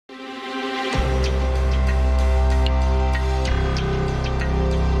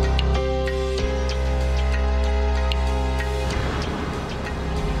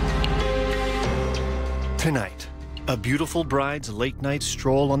beautiful bride's late-night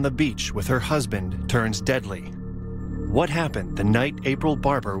stroll on the beach with her husband turns deadly. What happened the night April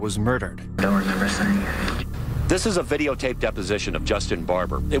Barber was murdered? Don't remember saying it. This is a videotaped deposition of Justin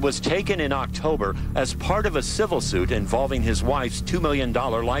Barber. It was taken in October as part of a civil suit involving his wife's $2 million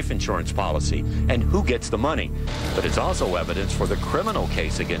life insurance policy and who gets the money. But it's also evidence for the criminal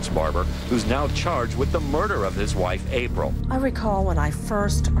case against Barber, who's now charged with the murder of his wife, April. I recall when I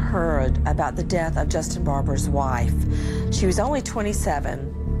first heard about the death of Justin Barber's wife. She was only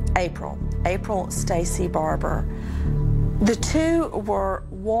 27, April Stacy Barber. The two were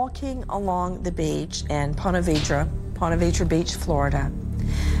walking along the beach in Ponte Vedra Beach, Florida,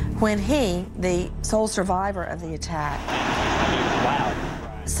 when he, the sole survivor of the attack,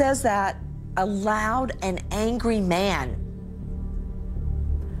 says that a loud and angry man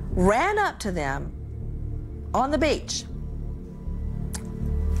ran up to them on the beach.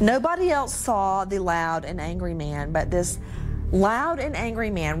 Nobody else saw the loud and angry man, but this loud and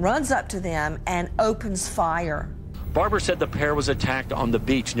angry man runs up to them and opens fire. Barber said the pair was attacked on the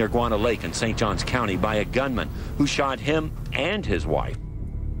beach near Guana Lake in St. Johns County by a gunman who shot him and his wife.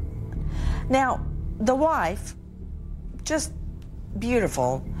 Now, the wife, just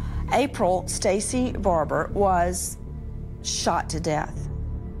beautiful, April Stacy Barber, was shot to death.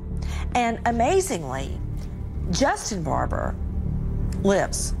 And amazingly, Justin Barber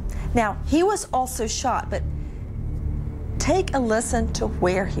lives. Now, he was also shot, but take a listen to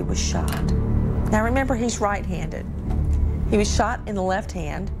where he was shot. Now remember, he's right-handed. He was shot in the left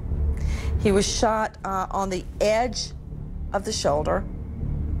hand. He was shot on the edge of the shoulder,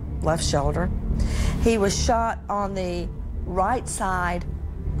 left shoulder. He was shot on the right side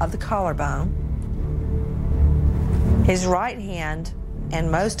of the collarbone. His right hand and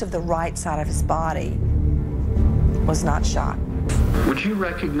most of the right side of his body was not shot. Would you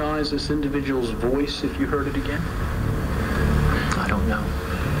recognize this individual's voice if you heard it again? I don't know.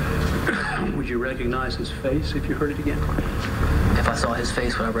 Would you recognize his face if you heard it again? If I saw his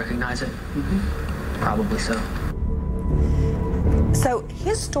face, would I recognize it? Mm-hmm. Probably so. So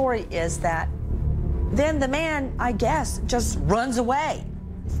his story is that then the man, I guess, just runs away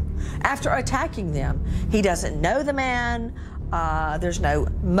after attacking them. He doesn't know the man. There's no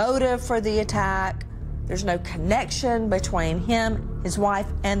motive for the attack. There's no connection between him, his wife,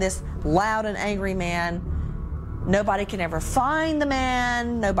 and this loud and angry man. Nobody can ever find the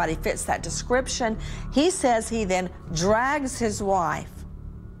man. Nobody fits that description. He says he then drags his wife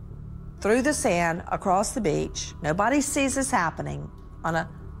through the sand across the beach. Nobody sees this happening on a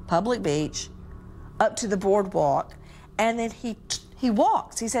public beach up to the boardwalk. And then he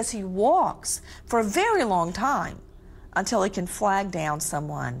walks. He says he walks for a very long time until he can flag down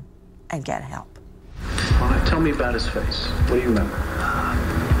someone and get help. All right, tell me about his face. What do you remember?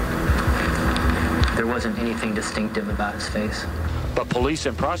 There wasn't anything distinctive about his face. But police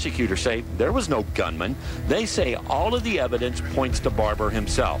and prosecutors say there was no gunman. They say all of the evidence points to Barber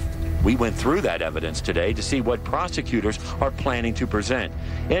himself. We went through that evidence today to see what prosecutors are planning to present.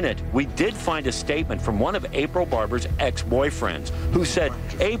 In it, we did find a statement from one of April Barber's ex-boyfriends who said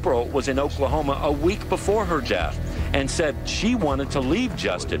April was in Oklahoma a week before her death and said she wanted to leave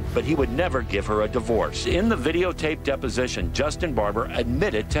Justin, but he would never give her a divorce. In the videotaped deposition, Justin Barber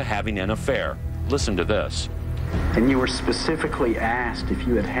admitted to having an affair. Listen to this. And you were specifically asked if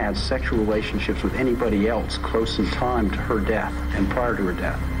you had had sexual relationships with anybody else close in time to her death and prior to her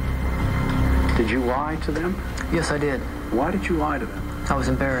death. Did you lie to them? Yes, I did. Why did you lie to them? I was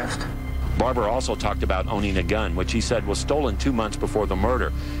embarrassed. Barber also talked about owning a gun, which he said was stolen 2 months before the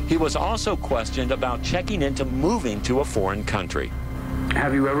murder. He was also questioned about checking into moving to a foreign country.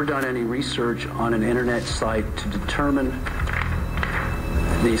 Have you ever done any research on an internet site to determine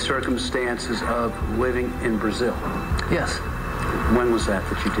the circumstances of living in Brazil? Yes. When was that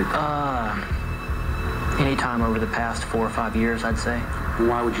you did that? Any time over the past 4 or 5 years, I'd say.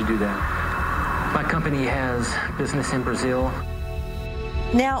 Why would you do that? My company has business in Brazil.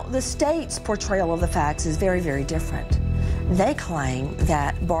 Now, the state's portrayal of the facts is very, very different. They claim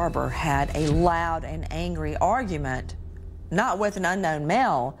that Barber had a loud and angry argument, not with an unknown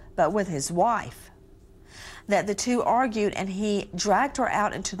male, but with his wife. That the two argued and he dragged her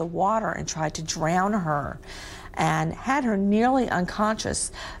out into the water and tried to drown her and had her nearly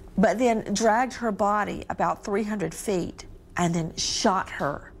unconscious, but then dragged her body about 300 feet and then shot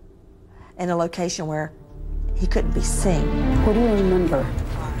her in a location where he couldn't be seen. What do you remember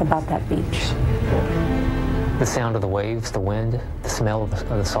about that beach? The sound of the waves, the wind, the smell of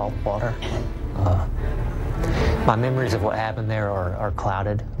the salt water. My memories of what happened there are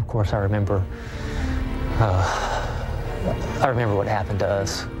clouded. Of course, I remember what happened to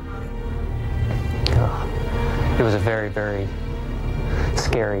us. It was a very, very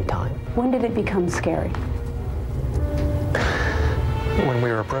scary time. When did it become scary? When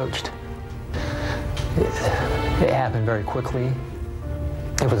we were approached. It happened very quickly.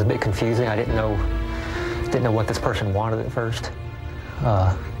 It was a bit confusing. I didn't know what this person wanted at first.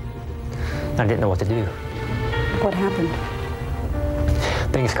 I didn't know what to do. What happened?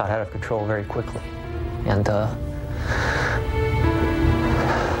 Things got out of control very quickly. And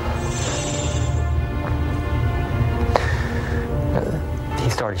he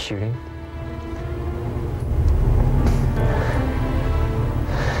started shooting.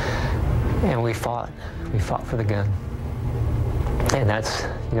 And we fought for the gun. And that's,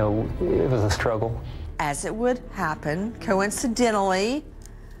 you know, it was a struggle. As it would happen, coincidentally,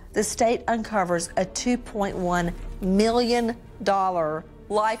 the state uncovers a $2.1 million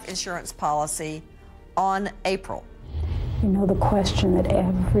life insurance policy on April. You know, the question that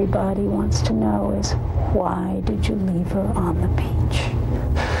everybody wants to know is, why did you leave her on the beach?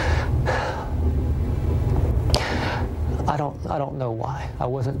 I don't know why. I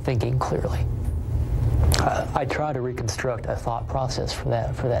wasn't thinking clearly. I try to reconstruct a thought process for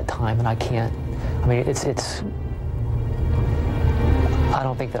that time, and I can't. I mean, it's. I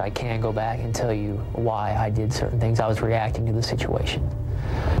don't think that I can go back and tell you why I did certain things. I was reacting to the situation.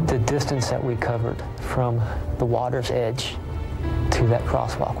 The distance that we covered from the water's edge to that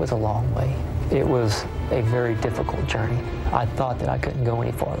crosswalk was a long way. It was a very difficult journey. I thought that I couldn't go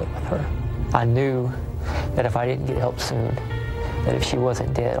any farther with her. I knew that if I didn't get help soon, that if she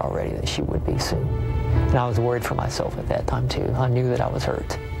wasn't dead already, that she would be soon. And I was worried for myself at that time too. I knew that I was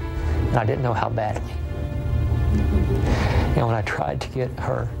hurt, and I didn't know how badly. And when I tried to get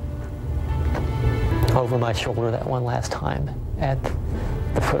her over my shoulder that one last time at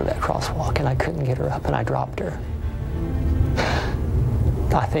the foot of that crosswalk, and I couldn't get her up, and I dropped her.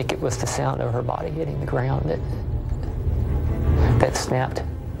 I think it was the sound of her body hitting the ground that snapped,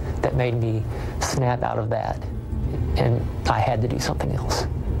 that made me snap out of that, and I had to do something else.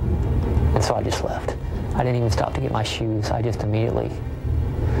 And so I just left. I didn't even stop to get my shoes. I just immediately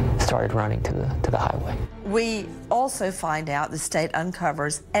started running to the highway. We also find out the state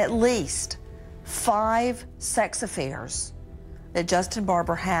uncovers at least 5 sex affairs that Justin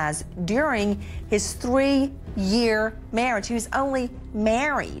Barber has during his 3-year marriage. He was only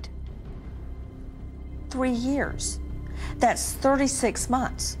married 3 years. That's 36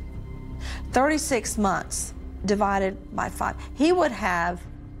 months. 36 months divided by 5. He would have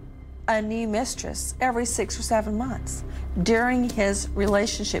a new mistress every 6 or 7 months during his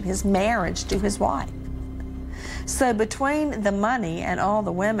relationship, his marriage to his wife. So between the money and all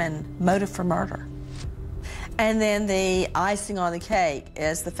the women, motive for murder. And then the icing on the cake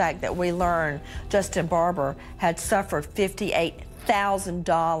is the fact that we learn Justin Barber had suffered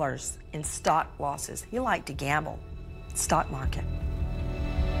 $58,000 in stock losses. He liked to gamble, stock market.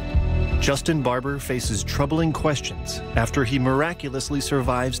 Justin Barber faces troubling questions after he miraculously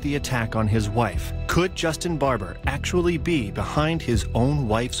survives the attack on his wife. Could Justin Barber actually be behind his own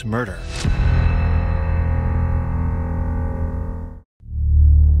wife's murder?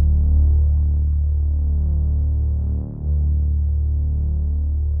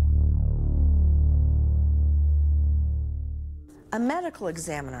 A medical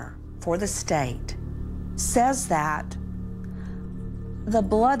examiner for the state says that the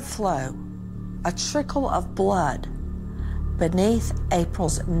blood flow, a trickle of blood beneath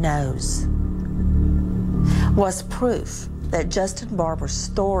April's nose, was proof that Justin Barber's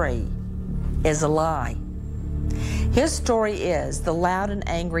story is a lie. His story is the loud and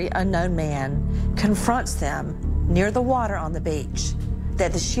angry unknown man confronts them near the water on the beach,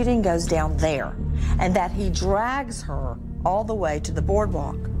 that the shooting goes down there, and that he drags her all the way to the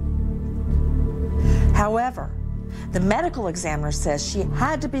boardwalk. However, the medical examiner says she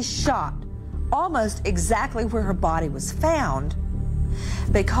had to be shot almost exactly where her body was found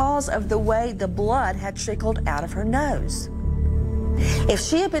because of the way the blood had trickled out of her nose. If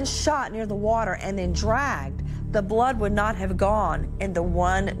she had been shot near the water and then dragged, the blood would not have gone in the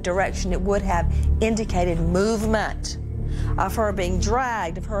one direction. It would have indicated movement of her being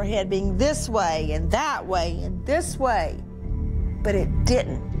dragged, of her head being this way and that way and this way. But it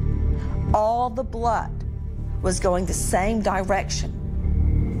didn't. All the blood was going the same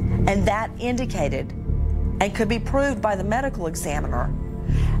direction. And that indicated, and could be proved by the medical examiner,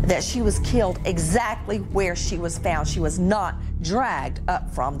 that she was killed exactly where she was found. She was not dragged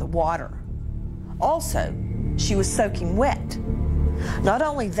up from the water. Also, she was soaking wet. Not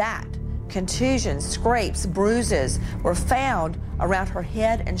only that, contusions, scrapes, bruises were found around her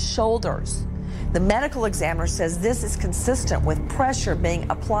head and shoulders. The medical examiner says this is consistent with pressure being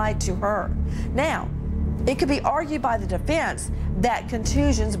applied to her. Now, It could be argued by the defense that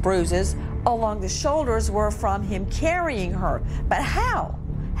contusions, bruises along the shoulders were from him carrying her. But how?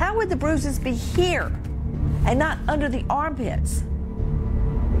 How would the bruises be here and not under the armpits?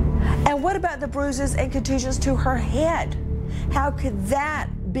 And what about the bruises and contusions to her head? How could that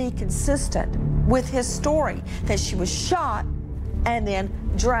be consistent with his story that she was shot and then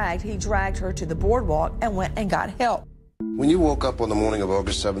dragged? He dragged her to the boardwalk and went and got help. When you woke up on the morning of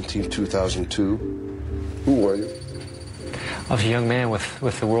August 17, 2002, who were you? I was a young man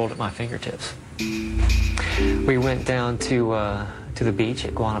with the world at my fingertips. We went down to the beach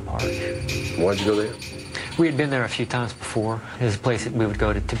at Guana Park. Why'd you go there? We had been there a few times before. It was a place that we would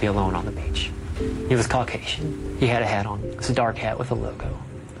go to be alone on the beach. He was Caucasian. He had a hat on. It was a dark hat with a logo.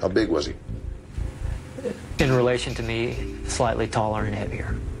 How big was he? In relation to me, slightly taller and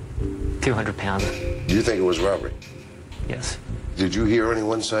heavier. 200 pounds. Do you think it was robbery? Yes. Did you hear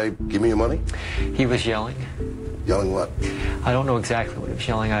anyone say, "Give me your money"? He was yelling. Yelling what? I don't know exactly what he was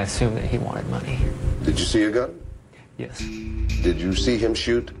yelling. I assume that he wanted money. Did you see a gun? Yes. Did you see him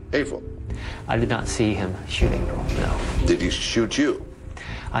shoot April? I did not see him shooting April, no. Did he shoot you?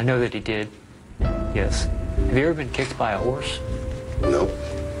 I know that he did, yes. Have you ever been kicked by a horse? No.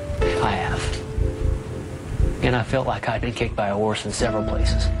 I have. And I felt like I'd been kicked by a horse in several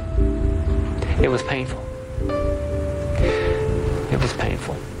places. It was painful. It was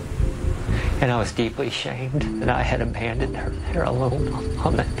painful. And I was deeply ashamed that I had abandoned her there alone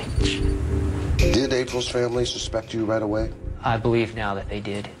on that beach. Did April's family suspect you right away? I believe now that they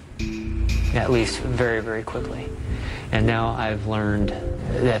did. At least very, very quickly. And now I've learned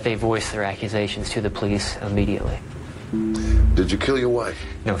that they voiced their accusations to the police immediately. Did you kill your wife?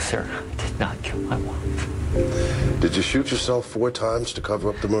 No, sir. I did not kill my wife. Did you shoot yourself 4 times to cover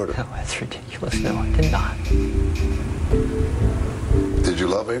up the murder? No, that's ridiculous. No, I did not. Did you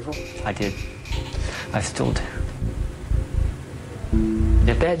love April? I did. I still do.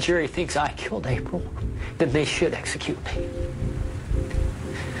 If that jury thinks I killed April, then they should execute me.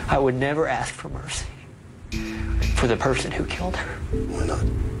 I would never ask for mercy for the person who killed her. Why not?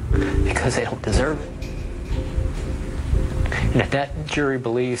 Because they don't deserve it. And if that jury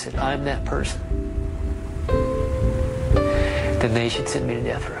believes that I'm that person, then they should send me to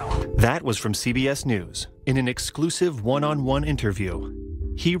death row. That was from CBS News in an exclusive one-on-one interview.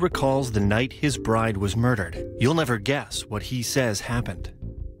 He recalls the night his bride was murdered. You'll never guess what he says happened.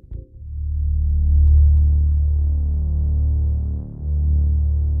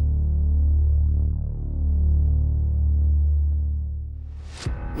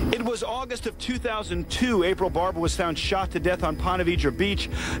 It was August of 2002. April Barber was found shot to death on Ponte Vedra Beach.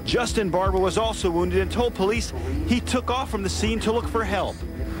 Justin Barber was also wounded and told police he took off from the scene to look for help.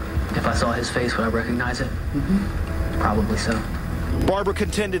 If I saw his face, would I recognize it? Probably so. Barber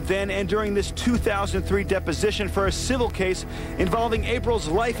contended then and during this 2003 deposition for a civil case involving April's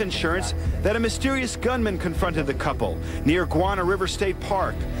life insurance that a mysterious gunman confronted the couple near Guana River State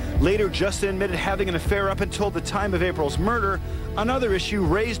Park. Later, Justin admitted having an affair up until the time of April's murder, another issue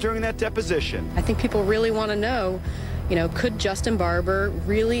raised during that deposition. I think people really want to know, could Justin Barber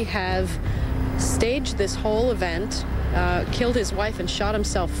really have staged this whole event, killed his wife and shot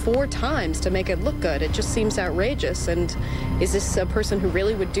himself 4 times to make it look good? It just seems outrageous. And is this a person who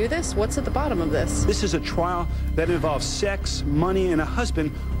really would do this? What's at the bottom of this? This is a trial that involves sex, money, and a husband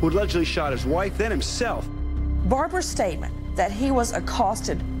who allegedly shot his wife, then himself. Barber's statement that he was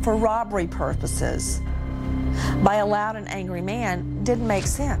accosted for robbery purposes by a loud and angry man didn't make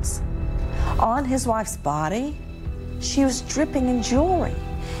sense. On his wife's body, she was dripping in jewelry,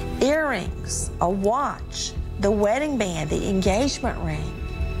 earrings, a watch, the wedding band, the engagement ring,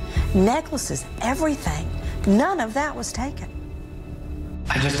 necklaces, everything. None of that was taken.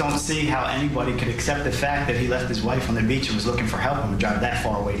 I just don't see how anybody could accept the fact that he left his wife on the beach and was looking for help and would drive that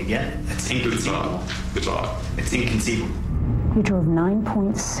far away to get it. It's inconceivable. It's odd. It's inconceivable. You drove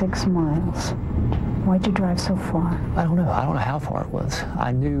 9.6 miles. Why'd you drive so far? I don't know. I don't know how far it was.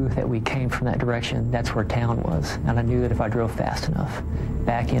 I knew that we came from that direction. That's where town was. And I knew that if I drove fast enough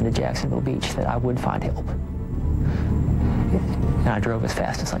back into Jacksonville Beach that I would find help. And I drove as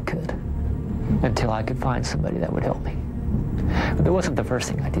fast as I could until I could find somebody that would help me. But that wasn't the first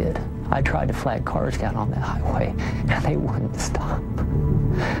thing I did. I tried to flag cars down on that highway, and they wouldn't stop.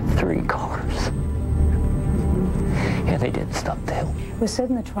 3 cars. And they didn't stop to help. It was said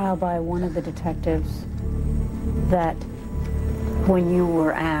in the trial by one of the detectives that when you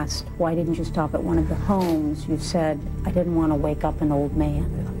were asked, why didn't you stop at one of the homes, you said, I didn't want to wake up an old man.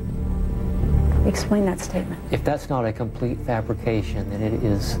 Explain that statement. If that's not a complete fabrication, then it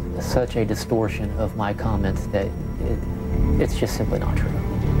is such a distortion of my comments that it's just simply not true.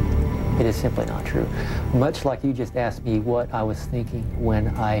 It is simply not true. Much like you just asked me what I was thinking when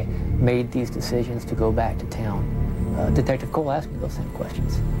I made these decisions to go back to town, Detective Cole asked me those same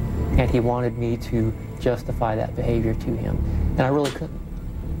questions. And he wanted me to justify that behavior to him. And I really couldn't.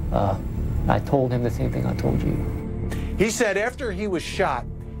 I told him the same thing I told you. He said after he was shot,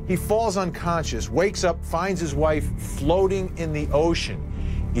 he falls unconscious, wakes up, finds his wife floating in the ocean.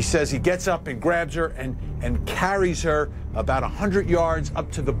 He says he gets up and grabs her and carries her about 100 yards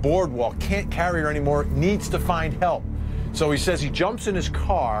up to the boardwalk. Can't carry her anymore, needs to find help. So he says he jumps in his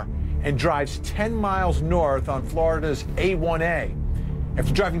car and drives 10 miles north on Florida's A1A.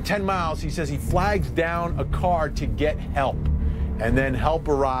 After driving 10 miles, he says he flags down a car to get help. And then help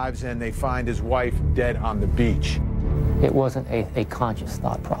arrives and they find his wife dead on the beach. It wasn't a conscious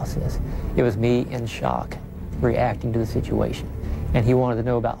thought process. It was me in shock, reacting to the situation. And he wanted to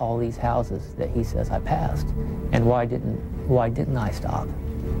know about all these houses that he says I passed, and why didn't I stop?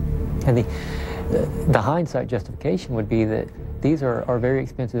 And the hindsight justification would be that these are very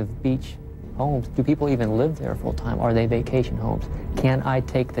expensive beach homes. Do people even live there full time? Are they vacation homes? Can I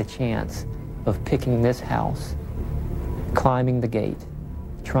take the chance of picking this house, climbing the gate,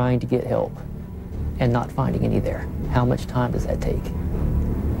 trying to get help, and not finding any there? How much time does that take?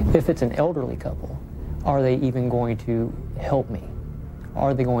 If it's an elderly couple, are they even going to help me?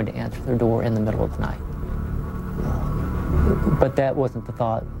 Are they going to answer their door in the middle of the night? But that wasn't the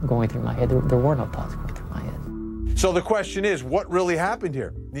thought going through my head. There were no thoughts going through my head. So the question is, what really happened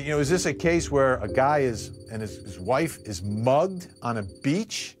here? You know, is this a case where a guy and his wife is mugged on a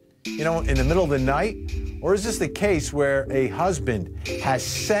beach, you know, in the middle of the night? Or is this the case where a husband has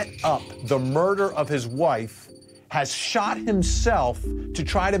set up the murder of his wife, has shot himself to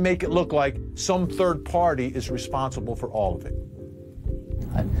try to make it look like some third party is responsible for all of it?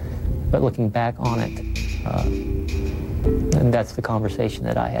 But looking back on it, and that's the conversation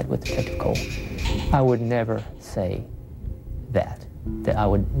that I had with Detective Cole, I would never say that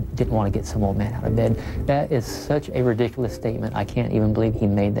I didn't want to get some old man out of bed. That is such a ridiculous statement. I can't even believe he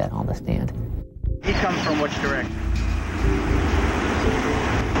made that on the stand. He comes from which direction?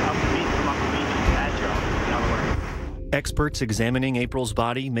 Experts examining April's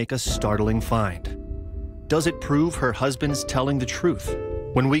body make a startling find. Does it prove her husband's telling the truth?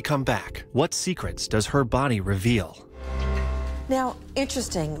 When we come back, what secrets does her body reveal? Now,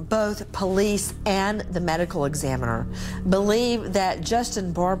 interesting, both police and the medical examiner believe that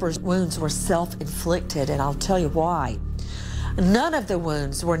Justin Barber's wounds were self-inflicted, and I'll tell you why. None of the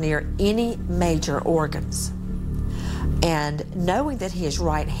wounds were near any major organs. And knowing that he is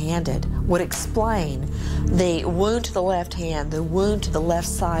right-handed would explain the wound to the left hand, the wound to the left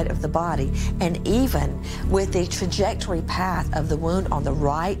side of the body, and even with the trajectory path of the wound on the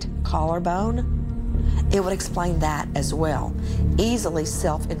right collarbone, it would explain that as well. Easily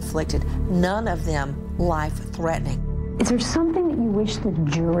self-inflicted, none of them life-threatening. Is there something that you wish the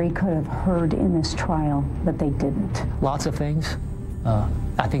jury could have heard in this trial that they didn't? Lots of things.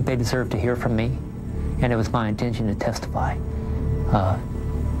 I think they deserve to hear from me, and it was my intention to testify.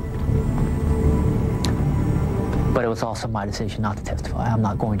 But it was also my decision not to testify. I'm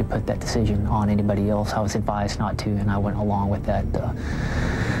not going to put that decision on anybody else. I was advised not to, and I went along with that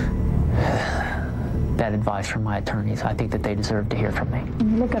that advice from my attorneys. I think that they deserve to hear from me. When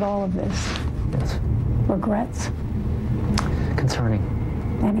you look at all of this, yes. Regrets? Concerning?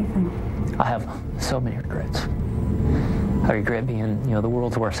 Anything? I have so many regrets. I regret being, the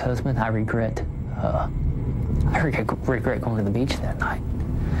world's worst husband. I regret going to the beach that night.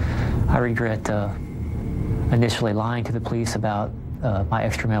 I regret initially lying to the police about my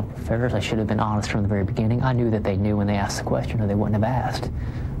extramarital affairs. I should have been honest from the very beginning. I knew that they knew when they asked the question, or they wouldn't have asked.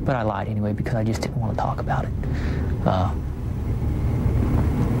 But I lied anyway because I just didn't want to talk about it.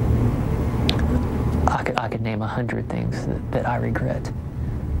 I could name 100 things that I regret,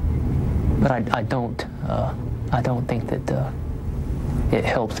 but I don't think that it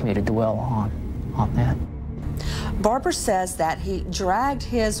helps me to dwell on that. Barber says that he dragged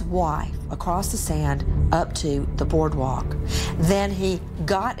his wife across the sand up to the boardwalk. Then he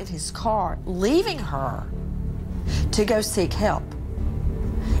got in his car, leaving her to go seek help.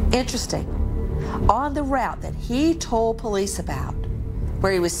 Interesting. On the route that he told police about,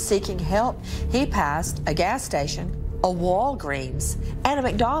 where he was seeking help, he passed a gas station, a Walgreens, and a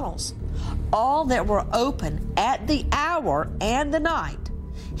McDonald's, all that were open at the hour and the night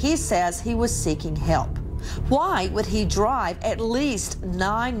he says he was seeking help. Why would he drive at least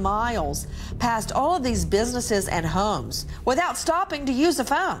 9 miles past all of these businesses and homes without stopping to use a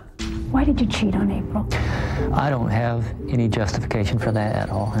phone? Why did you cheat on April? I don't have any justification for that at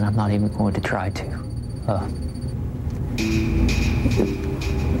all, and I'm not even going to try to.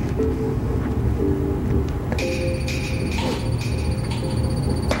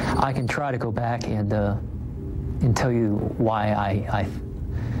 I can try to go back and tell you why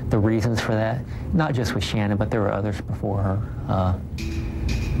the reasons for that. Not just with Shannon, but there were others before her.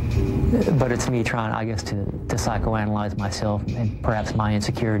 But it's me trying, I guess, to psychoanalyze myself and perhaps my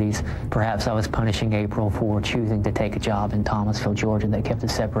insecurities. Perhaps I was punishing April for choosing to take a job in Thomasville, Georgia that kept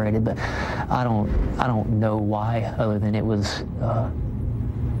us separated, but I don't know why, other than it was a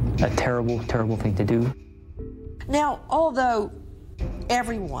terrible, terrible thing to do. Now, although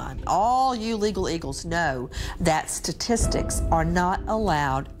everyone, all you legal eagles know that statistics are not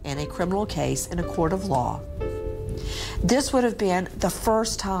allowed in a criminal case in a court of law, this would have been the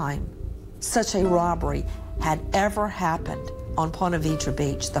first time such a robbery had ever happened on Ponte Vedra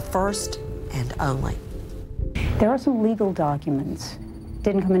Beach, the first and only. There are some legal documents,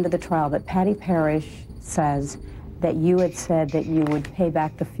 didn't come into the trial, but Patty Parrish says that you had said that you would pay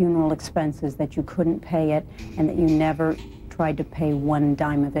back the funeral expenses, that you couldn't pay it, and that you never tried to pay one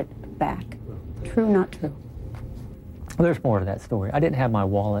dime of it back. True, not true? There's more to that story. I didn't have my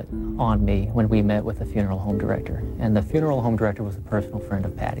wallet on me when we met with the funeral home director, and the funeral home director was a personal friend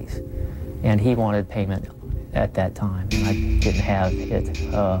of Patty's, and he wanted payment at that time, and I didn't have it.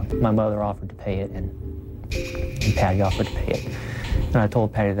 My mother offered to pay it, and Patty offered to pay it, and I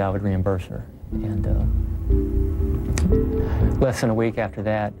told Patty that I would reimburse her. And less than a week after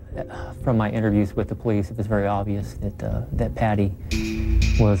that, from my interviews with the police, it was very obvious that Patty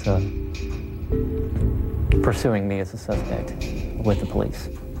was pursuing me as a suspect with the police.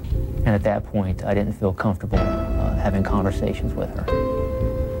 And at that point, I didn't feel comfortable having conversations with her.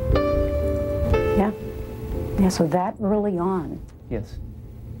 Yeah. Yeah, so that early on. Yes.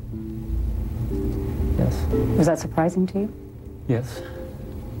 Yes. Was that surprising to you? Yes.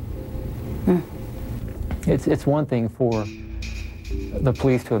 It's one thing for the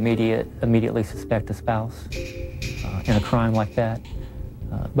police to immediately suspect a spouse in a crime like that,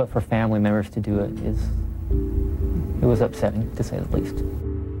 but for family members to do it was upsetting, to say the least.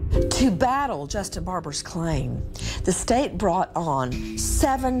 To battle Justin Barber's claim, the state brought on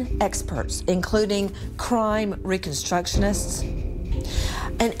 7 experts, including crime reconstructionists.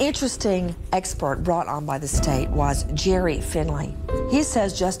 An interesting expert brought on by the state was Jerry Finley. He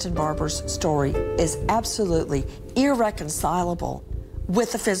says Justin Barber's story is absolutely irreconcilable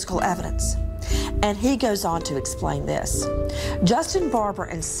with the physical evidence. And he goes on to explain this. Justin Barber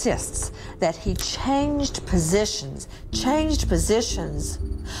insists that he changed positions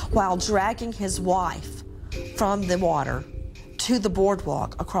while dragging his wife from the water to the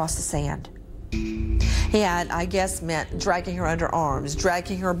boardwalk across the sand. He had, I guess, meant dragging her under arms,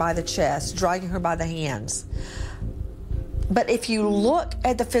 dragging her by the chest, dragging her by the hands. But if you look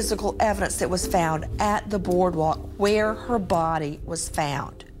at the physical evidence that was found at the boardwalk where her body was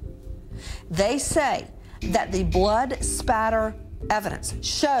found, they say that the blood spatter evidence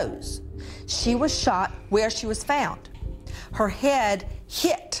shows she was shot where she was found. Her head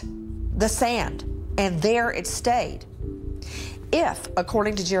hit the sand, and there it stayed. If,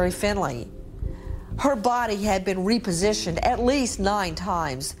 according to Jerry Finley, her body had been repositioned at least 9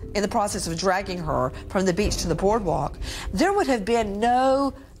 times in the process of dragging her from the beach to the boardwalk, there would have been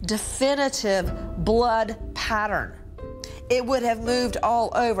no definitive blood pattern. It would have moved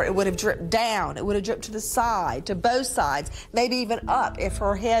all over. It would have dripped down. It would have dripped to the side, to both sides, maybe even up if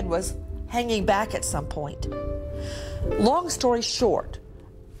her head was hanging back at some point. Long story short,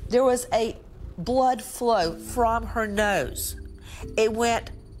 there was a blood flow from her nose. It went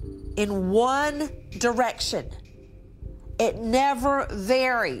in one direction. It never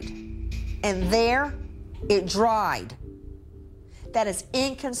varied. And there, it dried. That is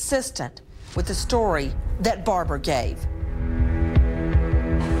inconsistent with the story that Barber gave.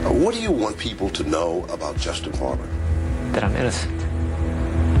 What do you want people to know about Justin Barber? That I'm innocent.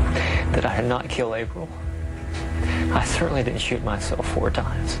 That I did not kill April. I certainly didn't shoot myself 4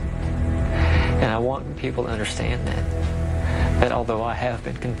 times. And I want people to understand that although I have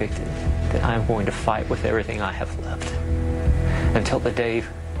been convicted, that I'm going to fight with everything I have left. Until the day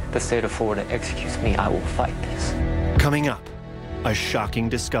the state of Florida executes me, I will fight this. Coming up, a shocking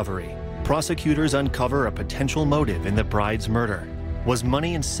discovery. Prosecutors uncover a potential motive in the bride's murder. Was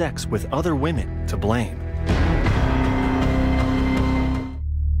money and sex with other women to blame?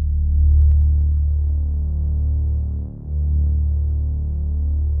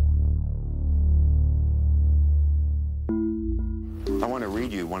 I want to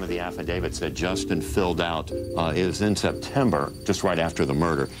read you one of the affidavits that Justin filled out. It was in September, just right after the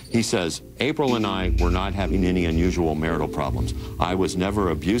murder. He says, April and I were not having any unusual marital problems. I was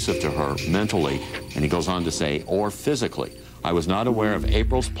never abusive to her mentally, and he goes on to say, or physically. I was not aware of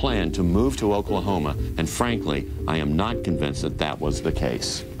April's plan to move to Oklahoma, and frankly, I am not convinced that that was the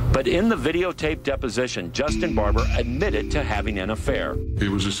case. But in the videotape deposition, Justin Barber admitted to having an affair. It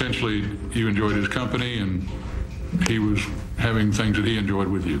was essentially you enjoyed his company and he was having things that he enjoyed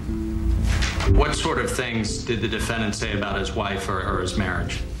with you. What sort of things did the defendant say about his wife or his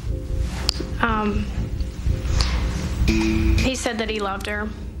marriage? He said that he loved her.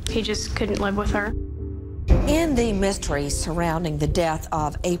 He just couldn't live with her. In the mystery surrounding the death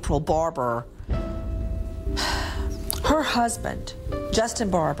of April Barber, her husband, Justin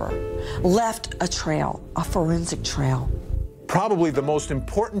Barber, left a trail, a forensic trail. Probably the most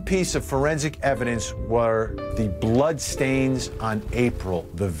important piece of forensic evidence were the blood stains on April,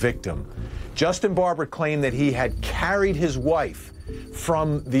 the victim. Justin Barber claimed that he had carried his wife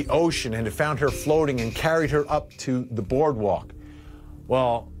from the ocean and had found her floating and carried her up to the boardwalk.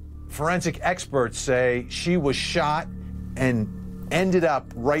 Well, forensic experts say she was shot and ended up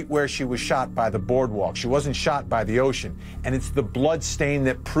right where she was shot by the boardwalk. She wasn't shot by the ocean, and it's the blood stain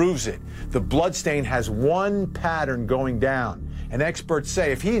that proves it. The blood stain has one pattern going down, and experts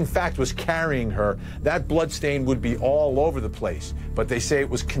say if he in fact was carrying her, that blood stain would be all over the place. But they say it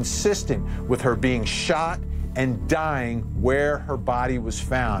was consistent with her being shot and dying where her body was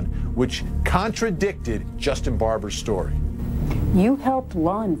found, which contradicted Justin Barber's story. You helped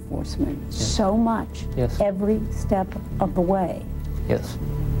law enforcement so much, every step of the way. Yes.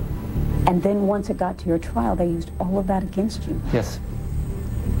 And then once it got to your trial, they used all of that against you. Yes.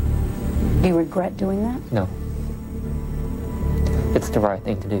 Do you regret doing that? No. It's the right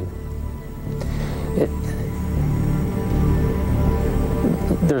thing to do.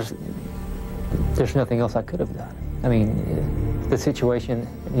 There's nothing else I could have done. I mean, the situation,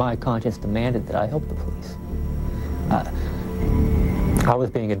 my conscience demanded that I help the police. I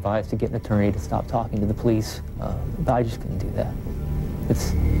was being advised to get an attorney to stop talking to the police, but I just couldn't do that.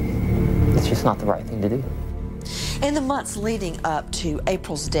 It's just not the right thing to do. In the months leading up to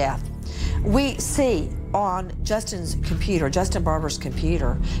April's death, we see on Justin Barber's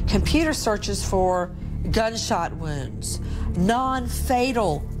computer searches for gunshot wounds,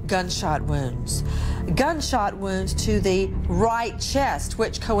 non-fatal gunshot wounds to the right chest,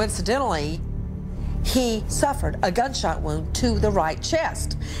 which coincidentally, he suffered a gunshot wound to the right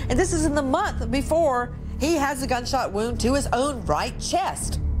chest. And this is in the month before he has a gunshot wound to his own right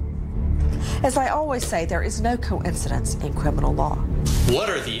chest. As I always say, there is no coincidence in criminal law. What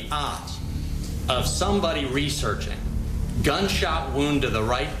are the odds of somebody researching gunshot wound to the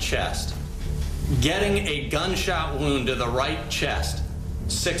right chest, getting a gunshot wound to the right chest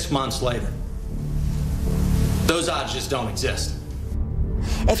 6 months later? Those odds just don't exist.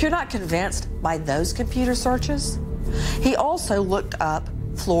 If you're not convinced by those computer searches, he also looked up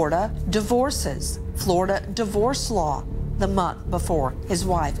Florida divorces, Florida divorce law, the month before his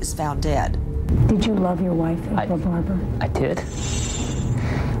wife is found dead. Did you love your wife, April Barber? I did.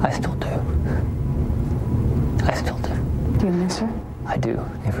 I still do. I still do. Do you miss her? I do,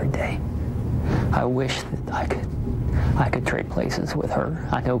 every day. I wish that I could trade places with her.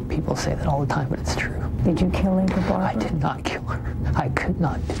 I know people say that all the time, but it's true. Did you kill April Barber? I did not kill her. I could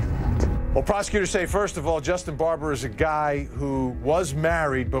not do that. Well, prosecutors say, first of all, Justin Barber is a guy who was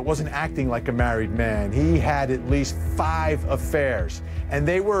married but wasn't acting like a married man. He had at least 5 affairs, and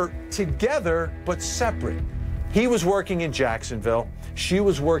they were together but separate. He was working in Jacksonville, she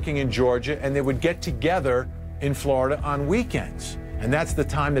was working in Georgia, and they would get together in Florida on weekends. And that's the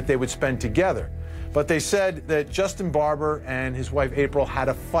time that they would spend together. But they said that Justin Barber and his wife April had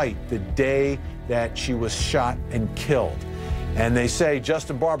a fight the day that she was shot and killed. And they say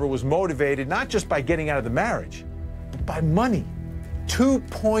Justin Barber was motivated not just by getting out of the marriage, but by money.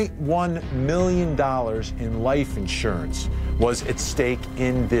 $2.1 million in life insurance was at stake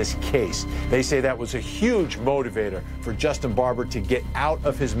in this case. They say that was a huge motivator for Justin Barber to get out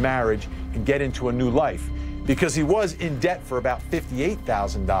of his marriage and get into a new life, because he was in debt for about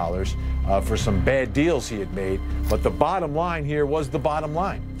 $58,000 for some bad deals he had made. But the bottom line here was the bottom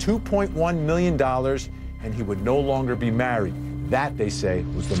line, $2.1 million, and he would no longer be married. That, they say,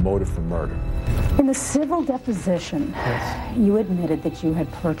 was the motive for murder. In the civil deposition, you admitted that you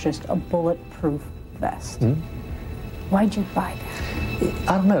had purchased a bulletproof vest. Why'd you buy that?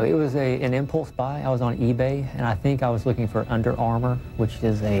 I don't know. It was an impulse buy. I was on eBay, and I think I was looking for Under Armour, which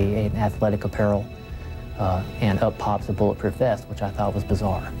is an athletic apparel, and up pops a bulletproof vest, which I thought was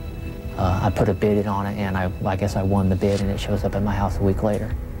bizarre. I put a bid on it, and I guess I won the bid, and it shows up at my house a week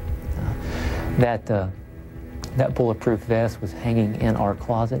later. That bulletproof vest was hanging in our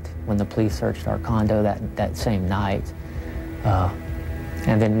closet when the police searched our condo that same night.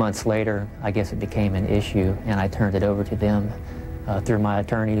 And then months later, I guess it became an issue, and I turned it over to them through my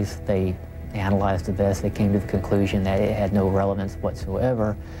attorneys. They analyzed the vest. They came to the conclusion that it had no relevance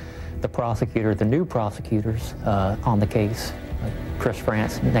whatsoever. The prosecutor, the new prosecutors on the case, Chris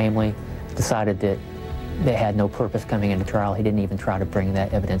France namely, decided that they had no purpose coming into trial. He didn't even try to bring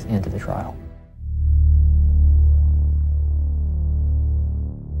that evidence into the trial.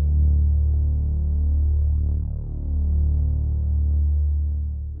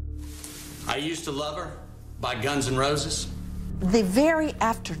 I Used to Love Her by Guns N' Roses. The very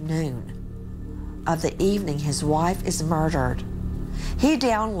afternoon of the evening his wife is murdered, he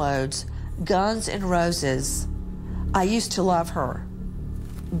downloads Guns N' Roses, I Used to Love Her,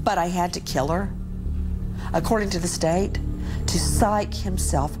 but I Had to Kill Her, according to the state, to psych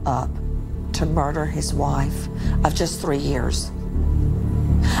himself up to murder his wife of just 3 years.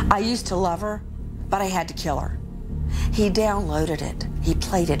 I used to love her, but I had to kill her. He downloaded it. He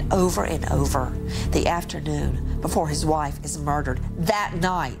played it over and over the afternoon before his wife is murdered that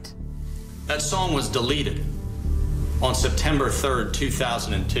night. That song was deleted on September 3rd,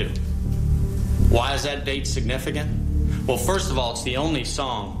 2002. Why is that date significant? Well, first of all, it's the only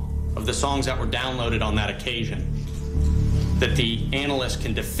song of the songs that were downloaded on that occasion that the analyst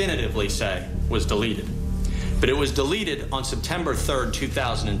can definitively say was deleted. But it was deleted on September 3rd,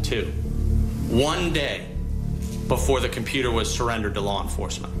 2002, 1 day before the computer was surrendered to law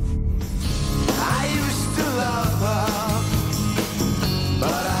enforcement. I used to love her,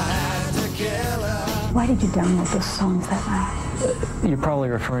 but I had to kill her. Why did you download those songs that night? You're probably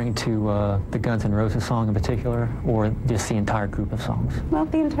referring to the Guns N' Roses song in particular, or just the entire group of songs? Well,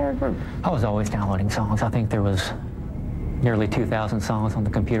 the entire group. I was always downloading songs. I think there was nearly 2,000 songs on the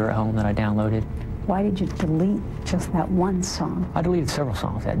computer at home that I downloaded. Why did you delete just that one song? I deleted several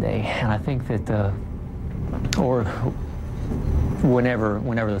songs that day, and I think that, or whenever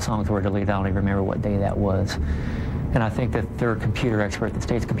the songs were deleted, I don't even remember what day that was. And I think that their computer expert, the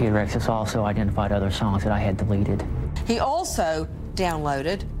state's computer expert, also identified other songs that I had deleted. He also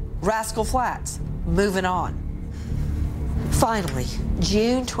downloaded Rascal Flatts, Moving On. Finally,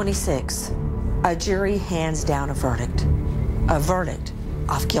 June 26, a jury hands down a verdict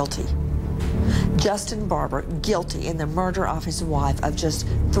of guilty. Justin Barber guilty in the murder of his wife of just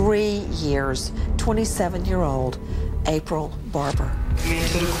 3 years, 27-year-old April Barber.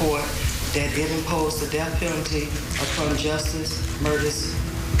 Recommend to the court that it impose the death penalty upon Justice Murdis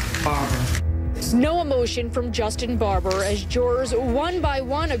Barber. No emotion from Justin Barber as jurors one by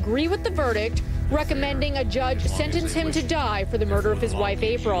one agree with the verdict, recommending a judge sentence him to die for the murder of his wife,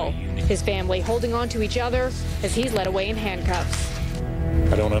 April. His family holding on to each other as he's led away in handcuffs.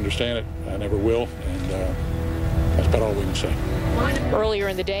 I don't understand it. I never will, and that's about all we can say. Earlier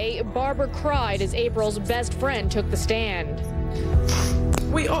in the day, Barber cried as April's best friend took the stand.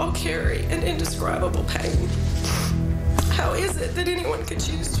 We all carry an indescribable pain. How is it that anyone could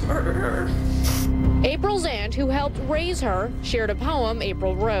choose to murder her? April's aunt, who helped raise her, shared a poem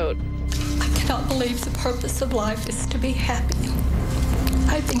April wrote. I cannot believe the purpose of life is to be happy.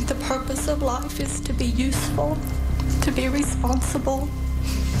 I think the purpose of life is to be useful, to be responsible,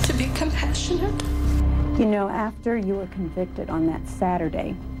 to be compassionate. You know, after you were convicted on that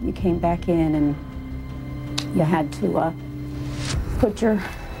Saturday, you came back in and you had to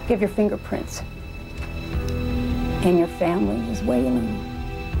give your fingerprints. And your family was wailing.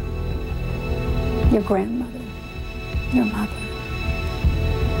 Your grandmother, your mother.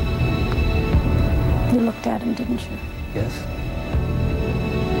 You looked at him, didn't you? Yes.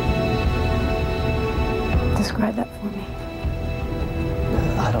 Describe that for me.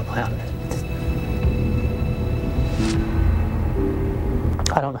 I don't know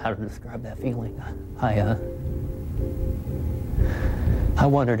how to describe that feeling. I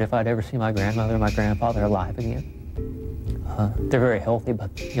wondered if I'd ever see my grandmother and my grandfather alive again. They're very healthy,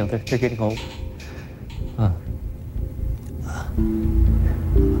 but you know they're getting old.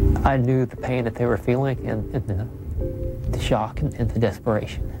 I knew the pain that they were feeling and the shock and the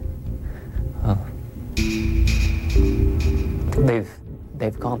desperation.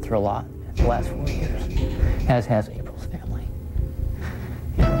 They've gone through a lot in the last 4 years, as has April's family.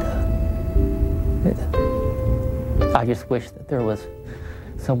 And I just wish that there was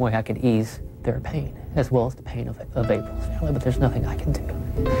some way I could ease their pain, as well as the pain of April's family, but there's nothing I can do.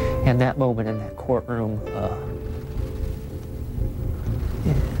 And that moment in that courtroom,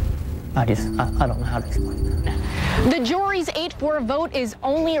 I don't know how to explain that. The jury's 8-4 vote is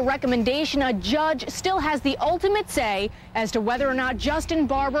only a recommendation. A judge still has the ultimate say as to whether or not Justin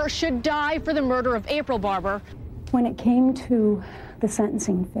Barber should die for the murder of April Barber. When it came to the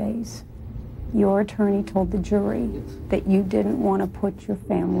sentencing phase, your attorney told the jury that you didn't want to put your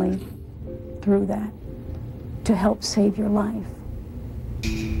family through that to help save your life.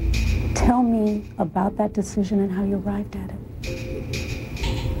 Tell me about that decision and how you arrived at it.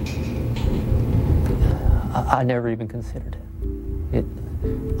 I never even considered it.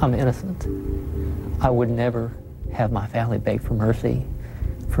 I'm innocent. I would never have my family beg for mercy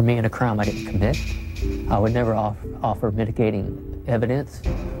for me in a crime I didn't commit. I would never offer mitigating evidence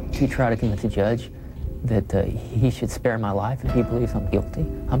to try to convince a judge that he should spare my life if he believes I'm guilty.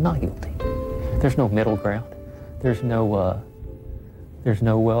 I'm not guilty. There's no middle ground. There's no,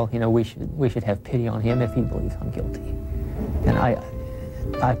 well, you know, we should have pity on him if he believes I'm guilty. And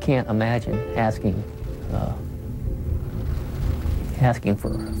I can't imagine asking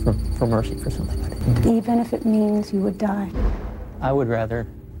for mercy for something I didn't do. Even if it means you would die? I would rather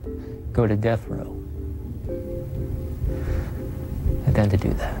go to death row than to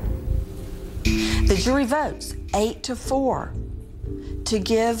do that. The jury votes 8-4 to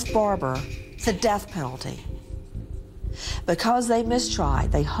give Barber the death penalty. Because they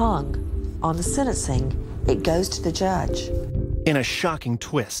mistried, they hung on the sentencing, it goes to the judge. In a shocking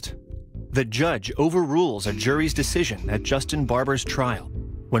twist, the judge overrules a jury's decision at Justin Barber's trial.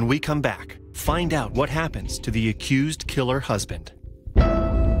 When we come back, find out what happens to the accused killer husband.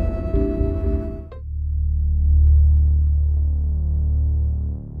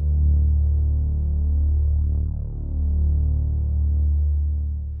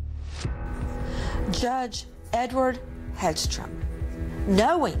 Judge Edward Hedstrom,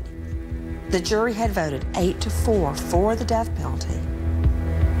 knowing the jury had voted 8-4 for the death penalty,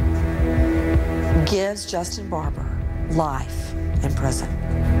 gives Justin Barber life in prison.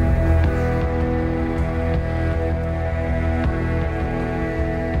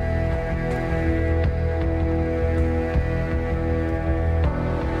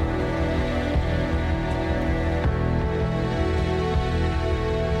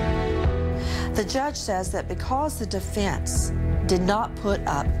 The judge says that because the defense did not put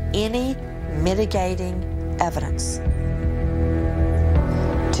up any mitigating evidence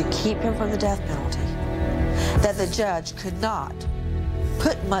to keep him from the death penalty, that the judge could not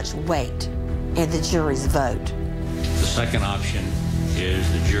put much weight in the jury's vote. The second option is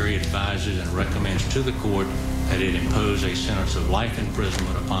the jury advises and recommends to the court that it impose a sentence of life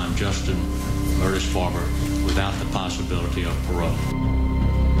imprisonment upon Justin Murtis Barber without the possibility of parole.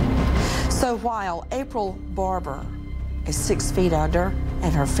 So while April Barber is 6 feet under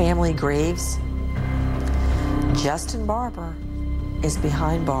and her family grieves, Justin Barber is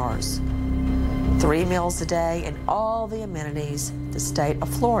behind bars. 3 meals a day and all the amenities the state of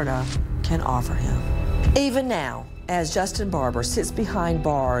Florida can offer him. Even now, as Justin Barber sits behind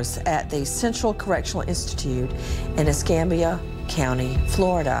bars at the Central Correctional Institute in Escambia County,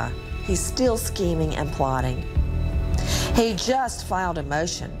 Florida, he's still scheming and plotting. He just filed a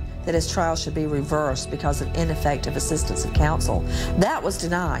motion that his trial should be reversed because of ineffective assistance of counsel. That was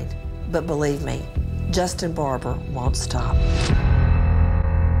denied, but believe me, Justin Barber won't stop.